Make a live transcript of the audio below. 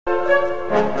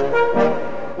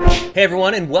Hey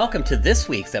everyone, and welcome to this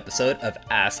week's episode of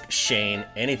Ask Shane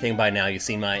Anything. By now you've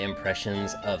seen my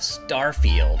impressions of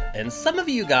Starfield, and some of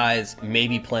you guys may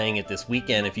be playing it this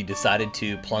weekend if you decided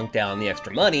to plunk down the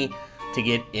extra money to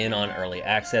get in on early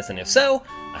access, and if so,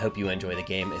 I hope you enjoy the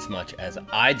game as much as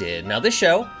I did. Now this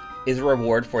show is a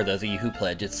reward for those of you who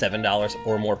pledge at $7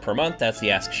 or more per month. That's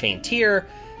the Ask Shane tier.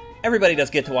 Everybody does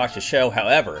get to watch the show.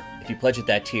 However, if you pledge at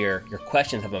that tier, your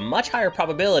questions have a much higher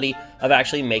probability of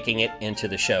actually making it into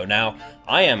the show. Now,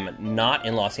 I am not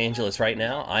in Los Angeles right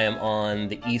now. I am on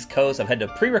the East Coast. I've had to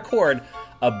pre-record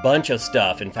a bunch of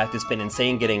stuff. In fact, it's been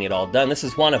insane getting it all done. This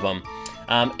is one of them.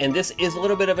 And this is a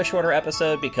little bit of a shorter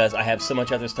episode because I have so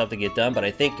much other stuff to get done, but I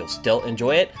think you'll still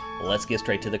enjoy it. Let's get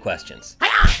straight to the questions.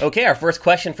 Okay, our first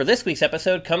question for this week's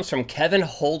episode comes from Kevin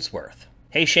Holdsworth.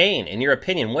 Hey Shane, in your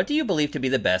opinion, what do you believe to be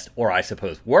the best, or I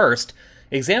suppose worst,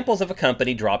 examples of a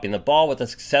company dropping the ball with a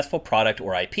successful product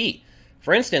or IP?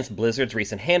 For instance, Blizzard's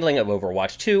recent handling of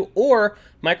Overwatch 2, or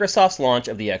Microsoft's launch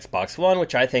of the Xbox One,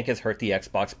 which I think has hurt the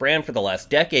Xbox brand for the last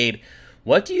decade.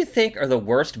 What do you think are the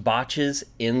worst botches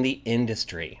in the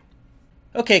industry?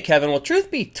 Okay, Kevin, well, truth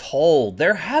be told,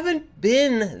 there haven't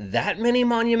been that many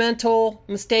monumental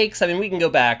mistakes. I mean, we can go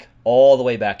back all the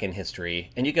way back in history,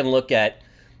 and you can look at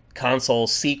console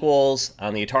sequels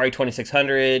on the Atari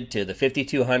 2600 to the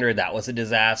 5200. That was a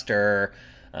disaster.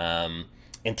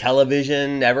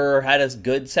 Intellivision never had a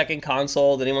good second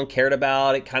console that anyone cared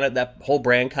about. That whole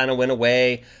brand kind of went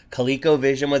away.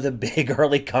 ColecoVision was a big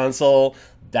early console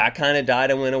that kind of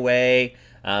died and went away.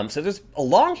 So there's a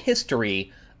long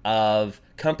history of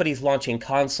companies launching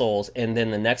consoles and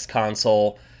then the next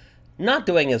console not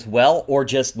doing as well or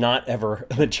just not ever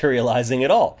materializing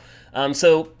at all.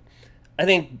 So I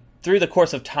think through the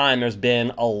course of time, there's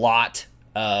been a lot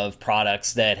of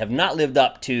products that have not lived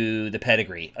up to the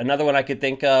pedigree. Another one I could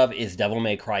think of is Devil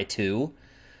May Cry 2.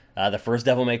 The first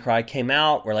Devil May Cry came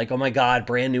out. We're like, oh my god,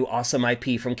 brand new awesome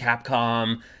IP from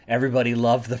Capcom. Everybody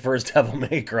loved the first Devil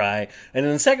May Cry. And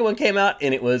then the second one came out,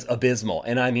 and it was abysmal.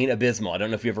 And I mean abysmal. I don't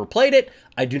know if you ever played it.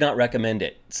 I do not recommend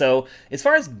it. So as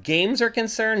far as games are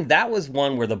concerned, that was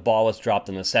one where the ball was dropped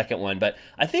in the second one. But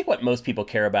I think what most people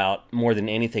care about more than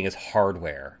anything is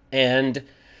hardware. And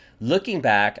looking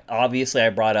back, obviously I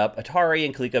brought up Atari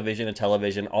and ColecoVision and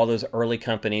Intellivision, all those early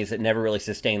companies that never really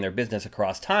sustained their business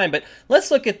across time. But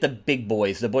let's look at the big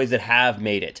boys, the boys that have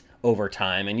made it over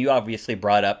time. And you obviously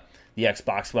brought up the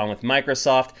Xbox One with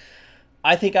Microsoft.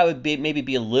 I think I would maybe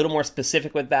be a little more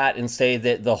specific with that and say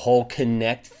that the whole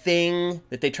Kinect thing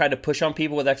that they tried to push on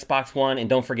people with Xbox One, and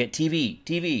don't forget TV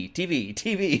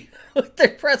with their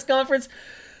press conference,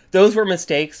 those were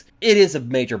mistakes. It is a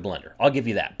major blunder. I'll give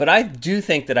you that. But I do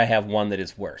think that I have one that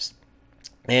is worse.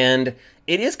 And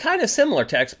it is kind of similar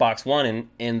to Xbox One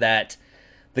in that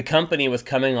the company was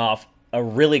coming off a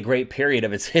really great period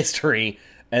of its history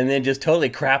and then just totally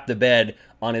crapped the bed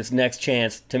on its next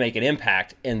chance to make an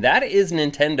impact. And that is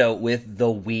Nintendo with the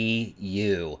Wii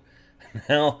U.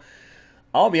 Now,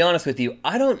 I'll be honest with you,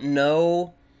 I don't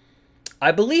know.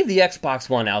 I believe the Xbox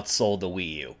One outsold the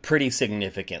Wii U pretty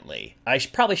significantly. I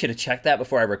probably should have checked that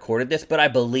before I recorded this, but I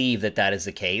believe that is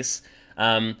the case.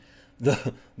 The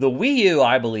Wii U,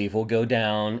 I believe, will go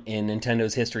down in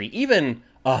Nintendo's history. Even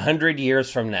 100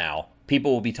 years from now,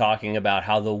 people will be talking about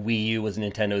how the Wii U was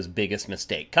Nintendo's biggest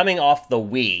mistake. Coming off the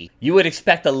Wii, you would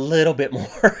expect a little bit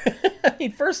more. I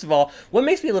mean, first of all, what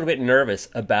makes me a little bit nervous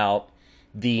about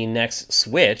the next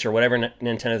Switch, or whatever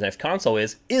Nintendo's next console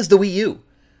is the Wii U.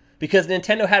 Because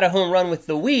Nintendo had a home run with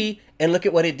the Wii, and look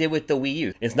at what it did with the Wii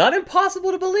U. It's not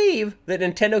impossible to believe that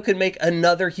Nintendo could make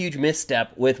another huge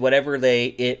misstep with whatever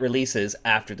it releases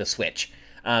after the Switch.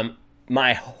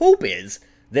 My hope is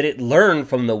that it learned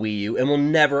from the Wii U and will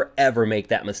never, ever make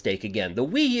that mistake again. The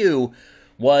Wii U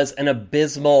was an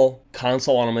abysmal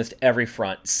console on almost every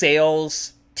front.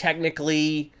 Sales,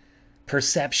 technically,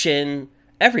 perception,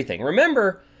 everything.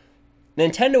 Remember,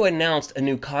 Nintendo announced a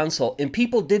new console, and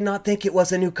people did not think it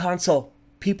was a new console.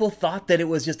 People thought that it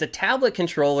was just a tablet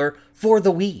controller for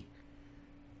the Wii.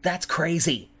 That's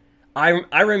crazy.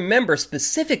 I remember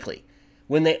specifically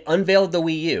when they unveiled the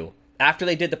Wii U, after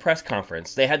they did the press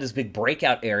conference, they had this big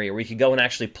breakout area where you could go and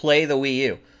actually play the Wii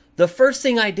U. The first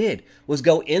thing I did was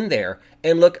go in there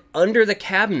and look under the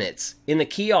cabinets in the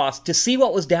kiosk to see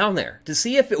what was down there, to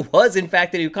see if it was in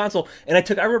fact a new console. And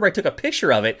I remember I took a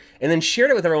picture of it and then shared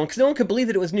it with everyone because no one could believe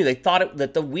that it was new. They thought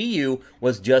that the Wii U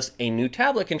was just a new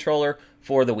tablet controller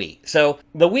for the Wii. So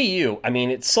the Wii U, I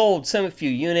mean, it sold some few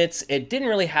units. It didn't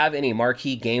really have any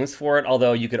marquee games for it,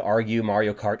 although you could argue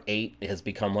Mario Kart 8 has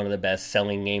become one of the best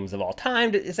selling games of all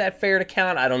time. Is that fair to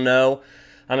count? I don't know.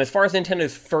 As far as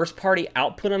Nintendo's first-party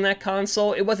output on that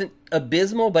console, it wasn't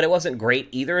abysmal, but it wasn't great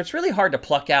either. It's really hard to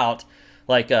pluck out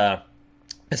like a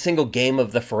single game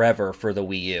of the forever for the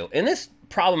Wii U. And this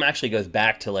problem actually goes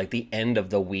back to like the end of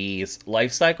the Wii's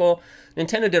life cycle.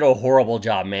 Nintendo did a horrible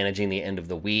job managing the end of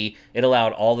the Wii. It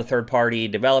allowed all the third-party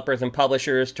developers and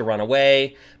publishers to run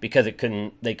away because they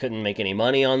couldn't make any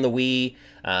money on the Wii.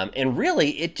 And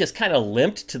really, it just kind of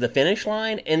limped to the finish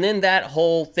line, and then that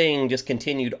whole thing just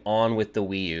continued on with the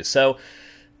Wii U. So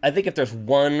I think if there's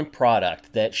one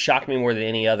product that shocked me more than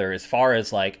any other as far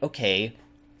as like, okay,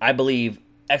 I believe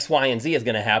X, Y, and Z is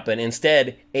going to happen.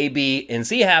 Instead, A, B, and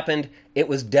C happened. It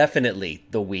was definitely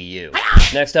the Wii U.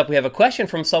 Next up, we have a question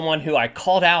from someone who I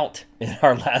called out in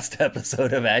our last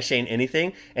episode of Ask Shane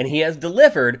Anything, and he has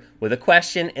delivered with a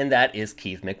question, and that is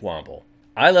Keith McWomble.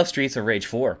 I love Streets of Rage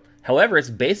 4. However, it's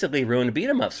basically ruined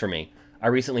beat-em-ups for me. I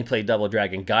recently played Double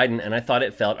Dragon Gaiden, and I thought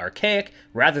it felt archaic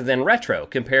rather than retro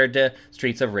compared to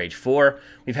Streets of Rage 4.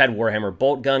 We've had Warhammer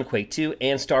Boltgun, Quake 2,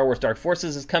 and Star Wars Dark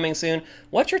Forces is coming soon.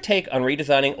 What's your take on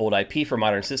redesigning old IP for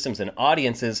modern systems and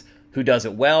audiences? Who does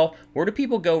it well? Where do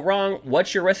people go wrong?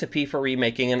 What's your recipe for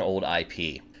remaking an old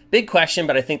IP? Big question,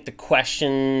 but I think the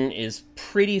question is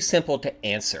pretty simple to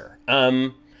answer.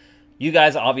 You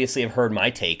guys obviously have heard my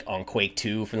take on Quake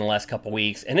 2 from the last couple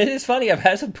weeks, and it is funny, I've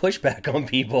had some pushback on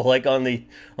people, like on the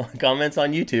comments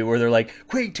on YouTube, where they're like,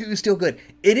 Quake 2 is still good.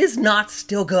 It is not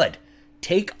still good.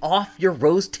 Take off your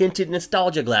rose-tinted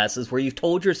nostalgia glasses where you've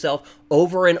told yourself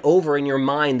over and over in your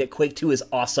mind that Quake 2 is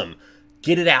awesome.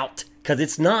 Get it out, because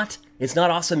it's not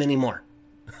awesome anymore.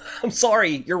 I'm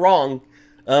sorry, you're wrong.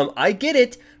 I get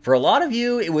it. For a lot of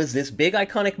you, it was this big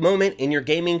iconic moment in your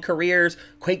gaming careers.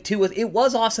 Quake 2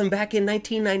 was awesome back in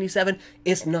 1997.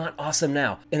 It's not awesome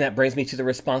now. And that brings me to the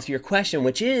response to your question,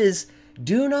 which is,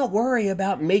 do not worry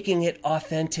about making it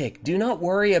authentic. Do not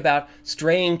worry about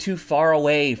straying too far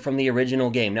away from the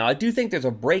original game. Now, I do think there's a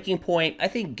breaking point. I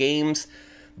think games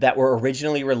that were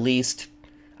originally released,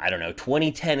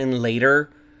 2010 and later,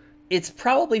 it's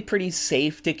probably pretty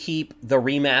safe to keep the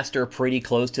remaster pretty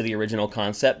close to the original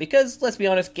concept because, let's be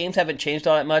honest, games haven't changed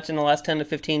all that much in the last 10 to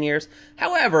 15 years.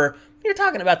 However, you're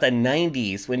talking about the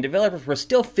 90s when developers were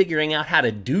still figuring out how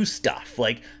to do stuff,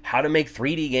 like how to make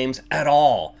 3D games at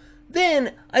all.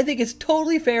 Then, I think it's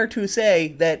totally fair to say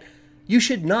that you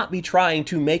should not be trying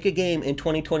to make a game in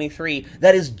 2023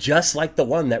 that is just like the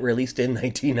one that released in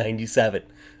 1997.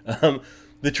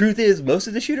 The truth is, most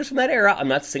of the shooters from that era, I'm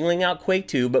not singling out Quake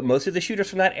 2, but most of the shooters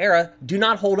from that era do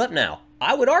not hold up now.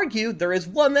 I would argue there is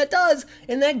one that does,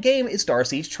 and that game is Star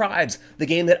Siege Tribes, the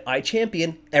game that I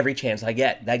champion every chance I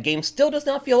get. That game still does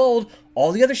not feel old.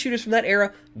 All the other shooters from that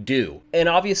era do. And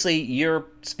obviously, you're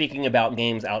speaking about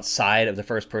games outside of the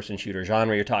first-person shooter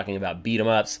genre. You're talking about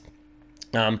beat-em-ups.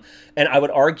 And I would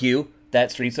argue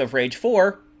that Streets of Rage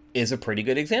 4 is a pretty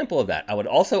good example of that. I would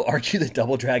also argue that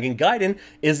Double Dragon Gaiden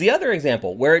is the other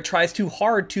example, where it tries too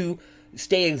hard to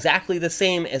stay exactly the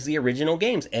same as the original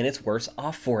games, and it's worse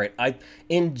off for it.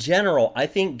 In general, I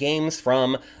think games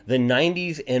from the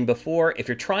 90s and before, if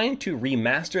you're trying to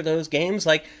remaster those games,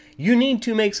 you need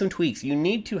to make some tweaks. You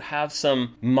need to have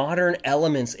some modern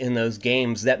elements in those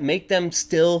games that make them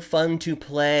still fun to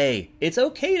play. It's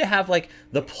okay to have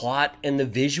the plot and the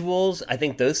visuals. I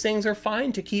think those things are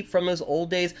fine to keep from those old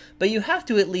days, but you have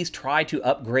to at least try to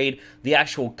upgrade the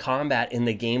actual combat in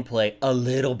the gameplay a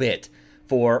little bit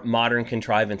for modern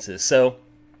contrivances. So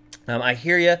I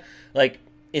hear you.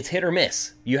 It's hit or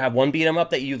miss. You have one beat 'em up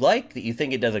that you like, that you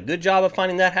think it does a good job of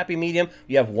finding that happy medium.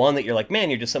 You have one that you're like, man,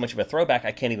 you're just so much of a throwback,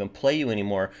 I can't even play you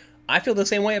anymore. I feel the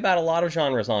same way about a lot of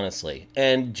genres, honestly.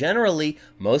 And generally,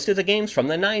 most of the games from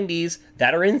the 90s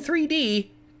that are in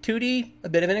 3D, 2D, a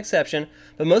bit of an exception,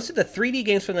 but most of the 3D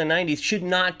games from the 90s should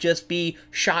not just be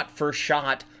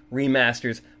shot-for-shot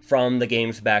remasters from the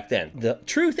games back then. The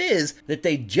truth is that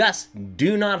they just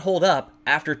do not hold up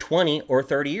after 20 or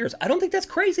 30 years. I don't think that's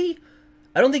crazy.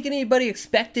 I don't think anybody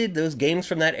expected those games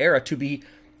from that era to be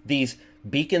these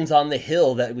beacons on the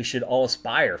hill that we should all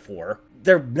aspire for.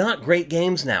 They're not great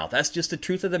games now. That's just the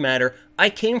truth of the matter. I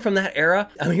came from that era.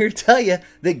 I'm here to tell you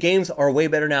that games are way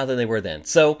better now than they were then.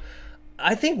 So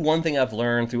I think one thing I've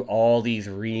learned through all these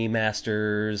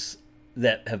remasters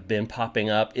that have been popping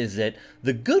up is that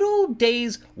the good old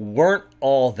days weren't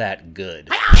all that good.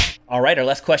 All right, our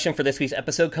last question for this week's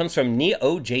episode comes from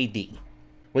NeoJD.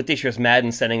 With this year's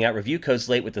Madden sending out review codes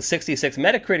late with the 66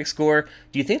 Metacritic score,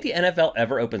 do you think the NFL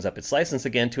ever opens up its license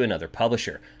again to another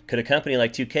publisher? Could a company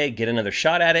like 2K get another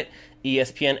shot at it?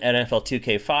 ESPN NFL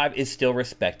 2K5 is still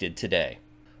respected today.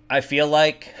 I feel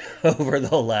like over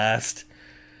the last,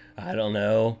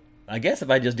 I guess if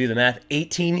I just do the math,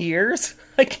 18 years.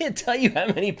 I can't tell you how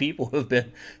many people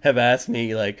have asked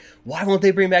me, like, why won't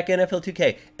they bring back NFL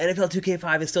 2K? NFL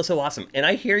 2K5 is still so awesome. And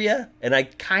I hear you, and I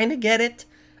kind of get it.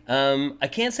 I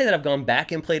can't say that I've gone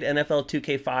back and played NFL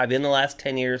 2K5 in the last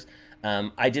 10 years.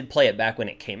 I did play it back when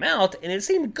it came out, and it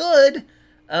seemed good.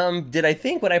 Did I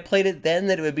think when I played it then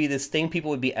that it would be this thing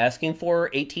people would be asking for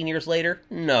 18 years later?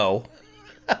 No.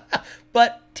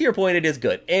 But to your point, it is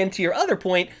good. And to your other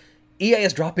point, EA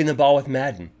is dropping the ball with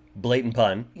Madden. Blatant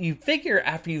pun. You figure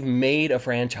after you've made a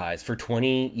franchise for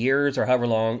 20 years or however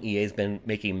long EA's been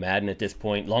making Madden at this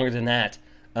point, longer than that,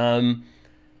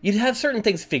 you'd have certain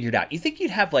things figured out. You think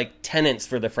you'd have like tenets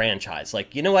for the franchise.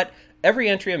 Like, you know what? Every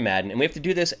entry of Madden, and we have to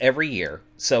do this every year,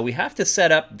 so we have to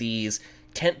set up these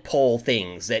tentpole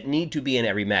things that need to be in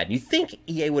every Madden. You think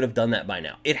EA would have done that by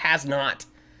now. It has not.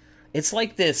 It's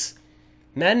like this,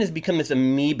 Madden has become this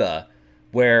amoeba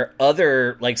where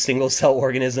other like single cell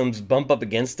organisms bump up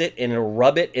against it and it'll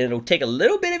rub it and it'll take a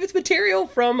little bit of its material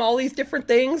from all these different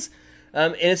things.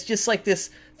 And it's just like this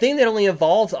thing that only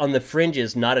evolves on the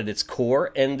fringes, not at its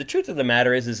core. And the truth of the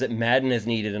matter is that Madden has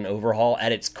needed an overhaul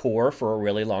at its core for a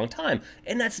really long time.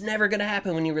 And that's never going to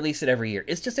happen when you release it every year.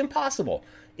 It's just impossible.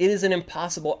 It is an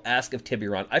impossible ask of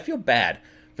Tiburon. I feel bad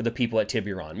for the people at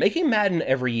Tiburon. Making Madden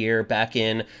every year back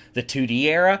in the 2D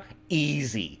era,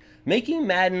 easy. Making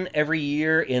Madden every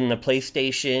year in the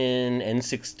PlayStation,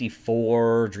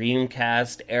 N64,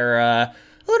 Dreamcast era,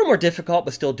 a little more difficult,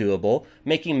 but still doable.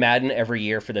 Making Madden every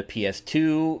year for the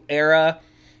PS2 era,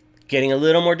 getting a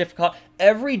little more difficult.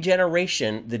 Every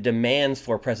generation, the demands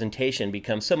for presentation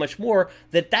become so much more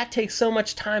that takes so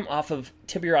much time off of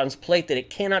Tiburon's plate that it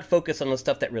cannot focus on the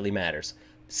stuff that really matters.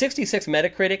 66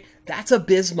 Metacritic, that's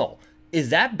abysmal.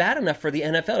 Is that bad enough for the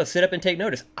NFL to sit up and take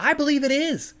notice? I believe it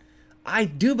is. I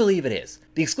do believe it is.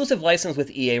 The exclusive license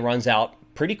with EA runs out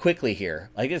pretty quickly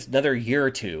here. I guess another year or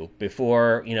two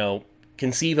before,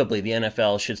 conceivably the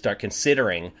NFL should start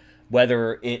considering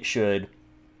whether it should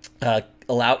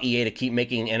allow EA to keep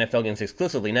making NFL games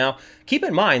exclusively. Now, keep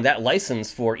in mind that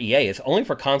license for EA is only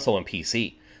for console and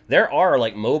PC. There are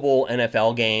like mobile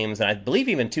NFL games, and I believe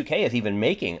even 2K is even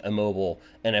making a mobile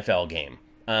NFL game.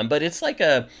 But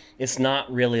it's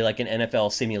not really like an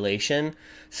NFL simulation.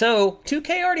 So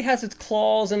 2K already has its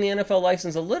claws in the NFL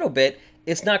license a little bit.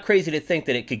 It's not crazy to think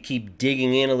that it could keep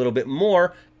digging in a little bit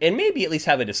more and maybe at least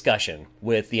have a discussion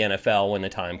with the NFL when the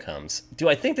time comes. Do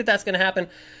I think that that's going to happen?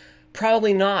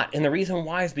 Probably not. And the reason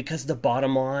why is because of the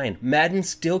bottom line. Madden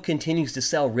still continues to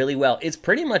sell really well. It's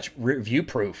pretty much review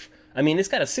proof. I mean, it's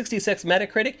got a 66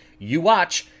 Metacritic. You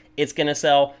watch. It's going to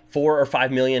sell 4 or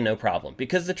 5 million, no problem.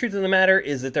 Because the truth of the matter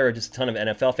is that there are just a ton of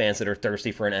NFL fans that are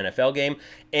thirsty for an NFL game,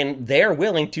 and they're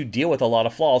willing to deal with a lot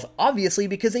of flaws, obviously,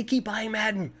 because they keep buying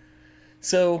Madden.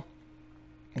 So,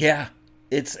 yeah,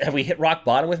 have we hit rock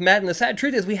bottom with Madden? The sad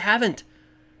truth is we haven't.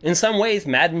 In some ways,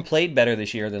 Madden played better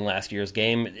this year than last year's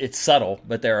game. It's subtle,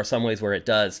 but there are some ways where it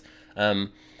does.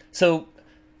 So,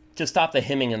 to stop the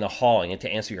hemming and the hawing, and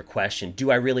to answer your question, do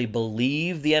I really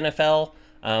believe the NFL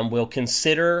will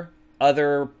consider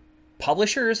other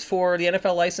publishers for the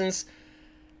NFL license?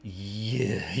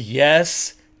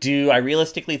 Yes. Do I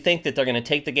realistically think that they're going to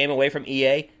take the game away from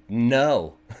EA?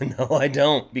 No. No, I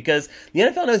don't. Because the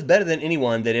NFL knows better than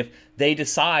anyone that if they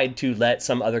decide to let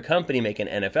some other company make an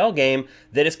NFL game,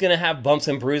 that it's going to have bumps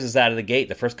and bruises out of the gate.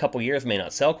 The first couple years may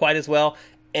not sell quite as well.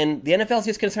 And the NFL is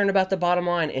just concerned about the bottom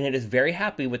line, and it is very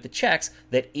happy with the checks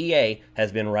that EA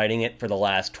has been writing it for the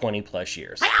last 20 plus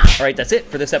years. All right, that's it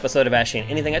for this episode of Ask Shane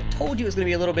Anything. I told you it was going to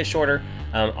be a little bit shorter.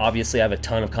 Obviously, I have a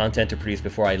ton of content to produce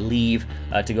before I leave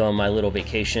to go on my little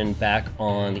vacation back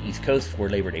on the East Coast for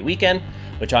Labor Day weekend,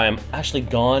 which I am actually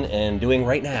gone and doing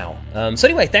right now. So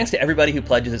anyway, thanks to everybody who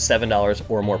pledges at $7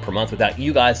 or more per month. Without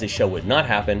you guys, this show would not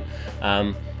happen.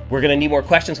 We're going to need more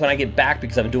questions when I get back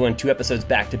because I'm doing 2 episodes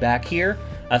back-to-back here.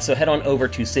 So head on over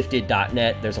to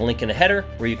sifted.net. There's a link in the header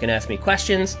where you can ask me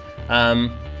questions.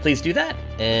 Please do that.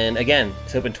 And again,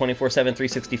 it's open 24/7,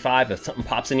 365. If something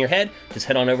pops in your head, just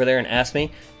head on over there and ask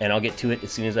me, and I'll get to it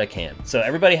as soon as I can. So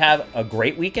everybody have a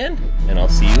great weekend, and I'll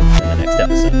see you in the next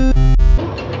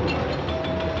episode.